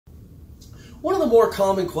One of the more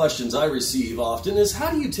common questions I receive often is,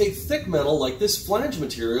 how do you take thick metal like this flange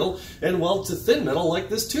material and weld to thin metal like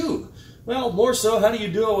this tube? Well, more so, how do you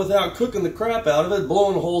do it without cooking the crap out of it,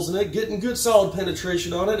 blowing holes in it, getting good solid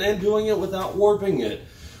penetration on it, and doing it without warping it?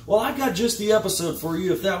 Well, I've got just the episode for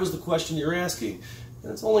you if that was the question you're asking.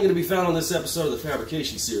 And it's only going to be found on this episode of the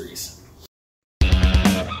Fabrication series.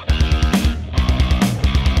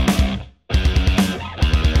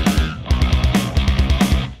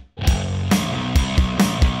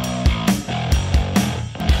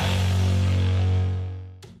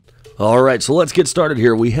 Alright, so let's get started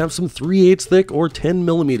here. We have some 3/8 thick or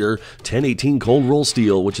 10mm 1018 cold roll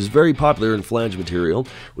steel, which is very popular in flange material.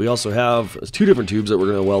 We also have two different tubes that we're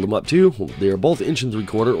going to weld them up to. They are both 1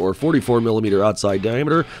 3/4 or 44mm outside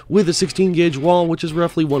diameter with a 16 gauge wall, which is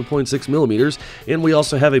roughly 1.6mm. And we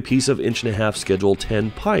also have a piece of 1.5 inch schedule 10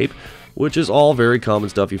 pipe, which is all very common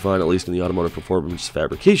stuff you find at least in the automotive performance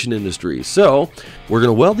fabrication industry. So we're going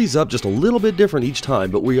to weld these up just a little bit different each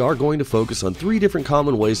time, but we are going to focus on 3 different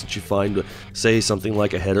common ways that you find, say, something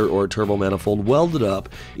like a header or a turbo manifold welded up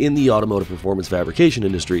in the automotive performance fabrication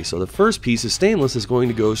industry. So the first piece is stainless, is going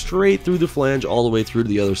to go straight through the flange all the way through to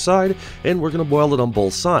the other side, and we're going to weld it on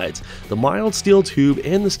both sides. The mild steel tube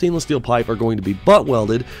and the stainless steel pipe are going to be butt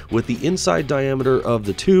welded with the inside diameter of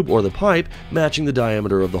the tube or the pipe matching the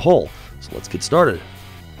diameter of the hole. So let's get started.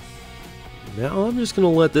 Now I'm just going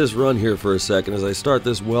to let this run here for a second as I start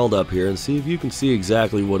this weld up here and see if you can see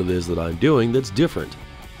exactly what it is that I'm doing that's different.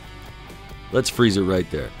 Let's freeze it right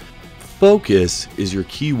there. Focus is your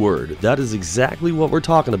key word. That is exactly what we're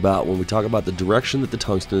talking about when we talk about the direction that the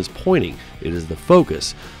tungsten is pointing. It is the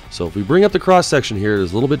focus. So if we bring up the cross section here, it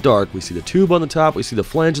is a little bit dark. We see the tube on the top, we see the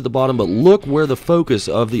flange at the bottom, but look where the focus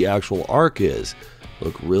of the actual arc is.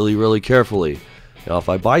 Look really, really carefully. Now if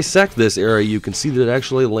I bisect this area, you can see that it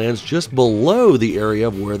actually lands just below the area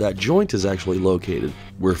of where that joint is actually located.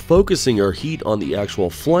 We're focusing our heat on the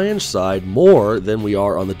actual flange side more than we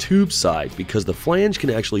are on the tube side, because the flange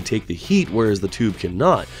can actually take the heat whereas the tube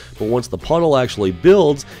cannot. But once the puddle actually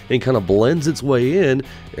builds and kind of blends its way in,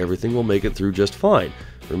 everything will make it through just fine.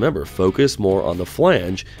 Remember, focus more on the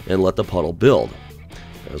flange and let the puddle build.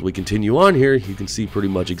 As we continue on here, you can see pretty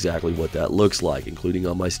much exactly what that looks like, including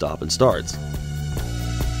on my stop and starts.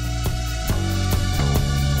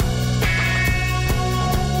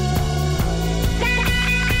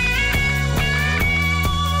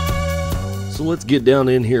 So let's get down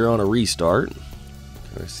in here on a restart.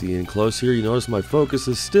 I see in close here, you notice my focus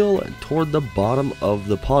is still toward the bottom of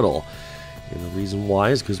the puddle. And the reason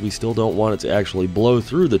why is because we still don't want it to actually blow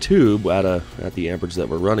through the tube at the amperage that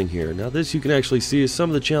we're running here. Now this you can actually see is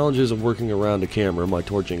some of the challenges of working around a camera. My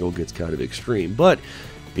torch angle gets kind of extreme, but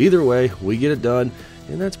either way, we get it done.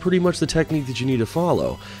 And that's pretty much the technique that you need to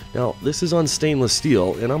follow. Now, this is on stainless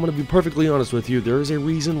steel, and I'm going to be perfectly honest with you, there is a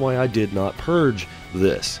reason why I did not purge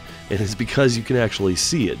this. And it's because you can actually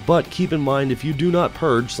see it. But keep in mind, if you do not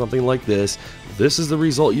purge something like this, this is the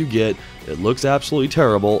result you get. It looks absolutely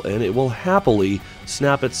terrible, and it will happily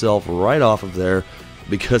snap itself right off of there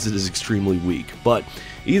because it is extremely weak. But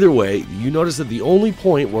either way, you notice that the only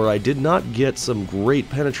point where I did not get some great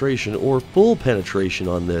penetration or full penetration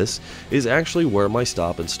on this is actually where my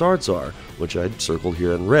stop and starts are, which I circled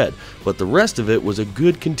here in red. But the rest of it was a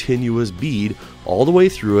good continuous bead all the way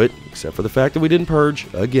through it, except for the fact that we didn't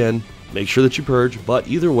purge. Again, make sure that you purge, but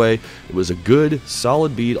either way, it was a good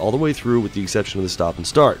solid bead all the way through with the exception of the stop and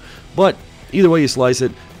start. But either way you slice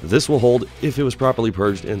it, this will hold if it was properly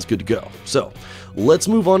purged and it's good to go. So let's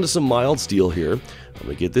move on to some mild steel here. I'm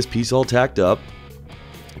going to get this piece all tacked up.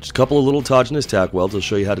 Just a couple of little autogenous tack welds. I'll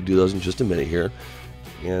show you how to do those in just a minute here.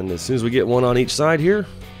 And as soon as we get one on each side here,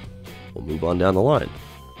 we'll move on down the line.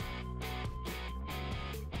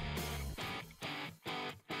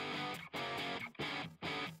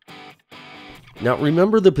 Now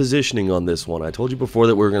remember the positioning on this one. I told you before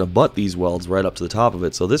that we were going to butt these welds right up to the top of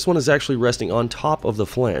it. So this one is actually resting on top of the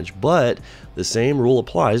flange, but the same rule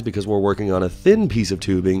applies because we're working on a thin piece of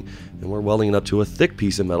tubing and we're welding it up to a thick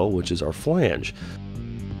piece of metal, which is our flange.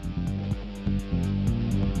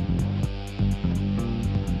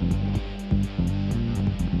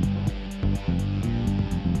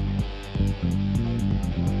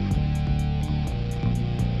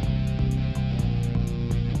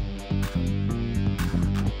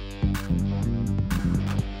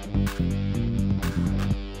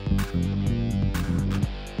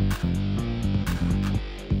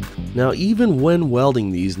 Now, even when welding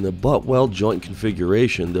these in the butt weld joint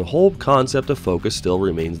configuration, the whole concept of focus still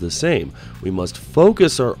remains the same. We must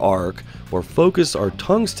focus our arc or focus our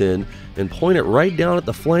tungsten and point it right down at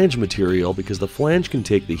the flange material, because the flange can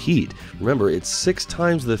take the heat. Remember, it's 6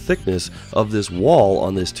 times the thickness of this wall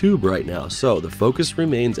on this tube right now. So the focus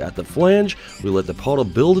remains at the flange. We let the puddle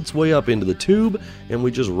build its way up into the tube, and we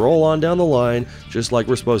just roll on down the line just like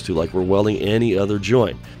we're supposed to, like we're welding any other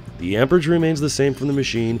joint. The amperage remains the same from the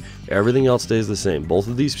machine, everything else stays the same. Both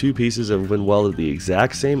of these two pieces have been welded the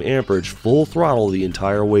exact same amperage, full throttle the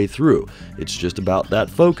entire way through. It's just about that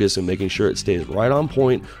focus and making sure it stays right on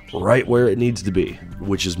point, right where it needs to be,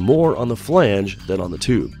 which is more on the flange than on the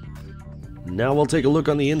tube. Now we'll take a look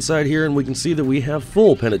on the inside here, and we can see that we have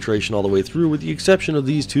full penetration all the way through, with the exception of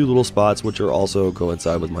these 2 little spots, which are also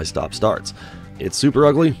coincide with my stop-starts. It's super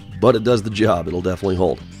ugly, but it does the job. It'll definitely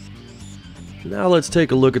hold. Now let's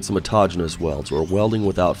take a look at some autogenous welds, or welding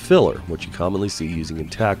without filler, which you commonly see using in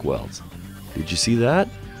tack welds. Did you see that?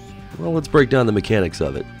 Well, let's break down the mechanics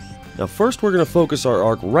of it. Now first we're going to focus our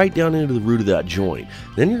arc right down into the root of that joint.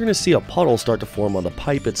 Then you're going to see a puddle start to form on the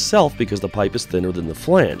pipe itself, because the pipe is thinner than the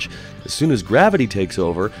flange. As soon as gravity takes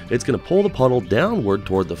over, it's going to pull the puddle downward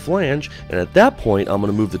toward the flange, and at that point I'm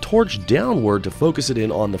going to move the torch downward to focus it in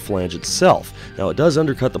on the flange itself. Now it does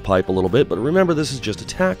undercut the pipe a little bit, but remember, this is just a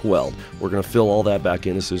tack weld. We're going to fill all that back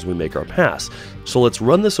in as soon as we make our pass. So let's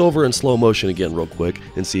run this over in slow motion again real quick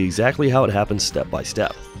and see exactly how it happens step by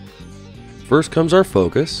step. First comes our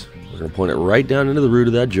focus. We're going to point it right down into the root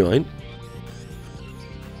of that joint.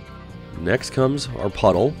 Next comes our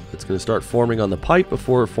puddle. It's going to start forming on the pipe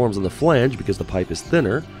before it forms on the flange, because the pipe is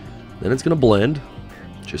thinner. Then it's going to blend.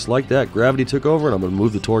 Just like that, gravity took over, and I'm going to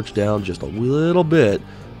move the torch down just a little bit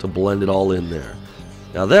to blend it all in there.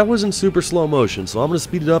 Now that was in super slow motion, so I'm going to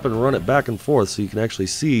speed it up and run it back and forth so you can actually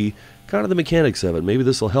see kind of the mechanics of it. Maybe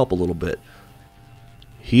this will help a little bit.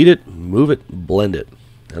 Heat it, move it, blend it.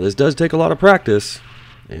 Now this does take a lot of practice,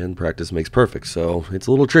 and practice makes perfect, so it's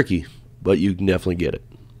a little tricky, but you can definitely get it.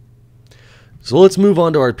 So let's move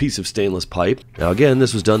on to our piece of stainless pipe. Now again,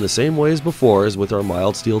 this was done the same way as before, as with our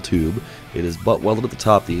mild steel tube. It is butt welded at the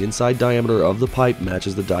top. The inside diameter of the pipe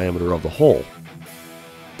matches the diameter of the hole.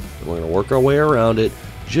 And we're going to work our way around it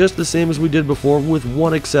just the same as we did before, with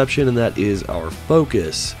one exception, and that is our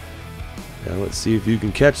focus. Now let's see if you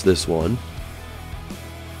can catch this one.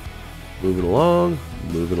 Moving along,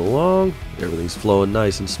 everything's flowing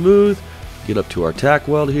nice and smooth. Get up to our tack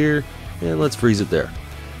weld here, and let's freeze it there.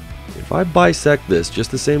 If I bisect this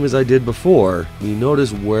just the same as I did before, you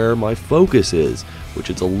notice where my focus is,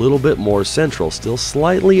 which it's a little bit more central, still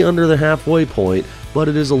slightly under the halfway point, but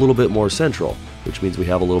it is a little bit more central, which means we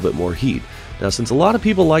have a little bit more heat. Now since a lot of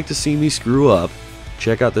people like to see me screw up,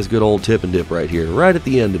 check out this good old tip and dip right here, right at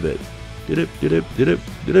the end of it. Dip, dip, dip,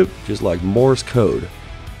 dip, just like Morse code.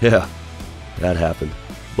 Yeah, that happened.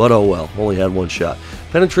 But oh well, only had one shot.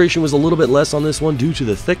 Penetration was a little bit less on this one due to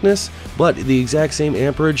the thickness, but the exact same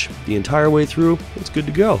amperage the entire way through. It's good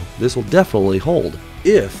to go. This will definitely hold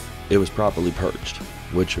if it was properly purged,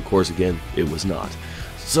 which of course again, it was not.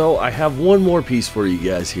 So I have one more piece for you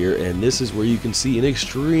guys here, and this is where you can see an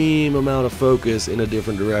extreme amount of focus in a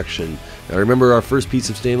different direction. Now remember our first piece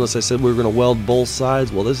of stainless, I said we were going to weld both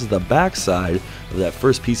sides? Well, this is the back side of that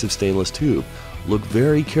first piece of stainless tube. Look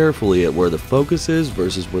very carefully at where the focus is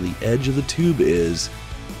versus where the edge of the tube is,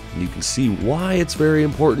 and you can see why it's very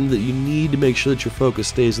important that you need to make sure that your focus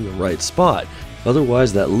stays in the right spot.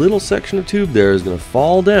 Otherwise, that little section of tube there is going to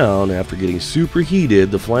fall down after getting superheated.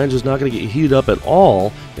 The flange is not going to get heated up at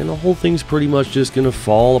all, and the whole thing's pretty much just going to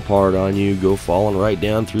fall apart on you, go falling right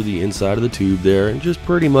down through the inside of the tube there, and just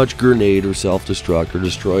pretty much grenade or self-destruct or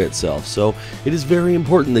destroy itself. So it is very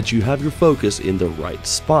important that you have your focus in the right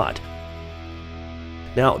spot.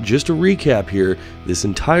 Now, just to recap here, this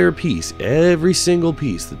entire piece, every single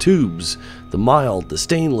piece, the tubes, the mild, the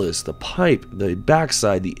stainless, the pipe, the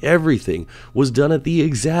backside, the everything, was done at the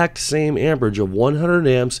exact same amperage of 100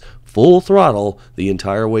 amps, full throttle, the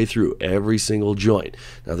entire way through, every single joint.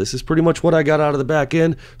 Now, this is pretty much what I got out of the back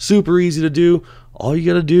end. Super easy to do. All you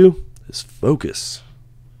gotta do is focus.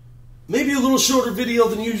 Maybe a little shorter video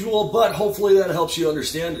than usual, but hopefully that helps you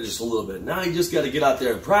understand it just a little bit. Now you just got to get out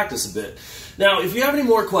there and practice a bit. Now, if you have any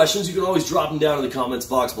more questions, you can always drop them down in the comments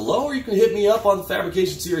box below, or you can hit me up on the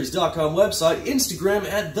FabricationSeries.com website, Instagram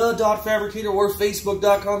at the.fabricator, or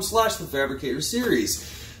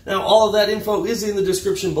Facebook.com/thefabricatorseries. Now, all of that info is in the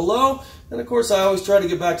description below, and of course, I always try to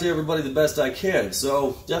get back to everybody the best I can.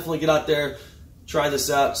 So definitely get out there, try this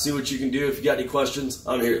out, see what you can do. If you got any questions,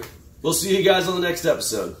 I'm here. We'll see you guys on the next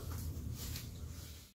episode.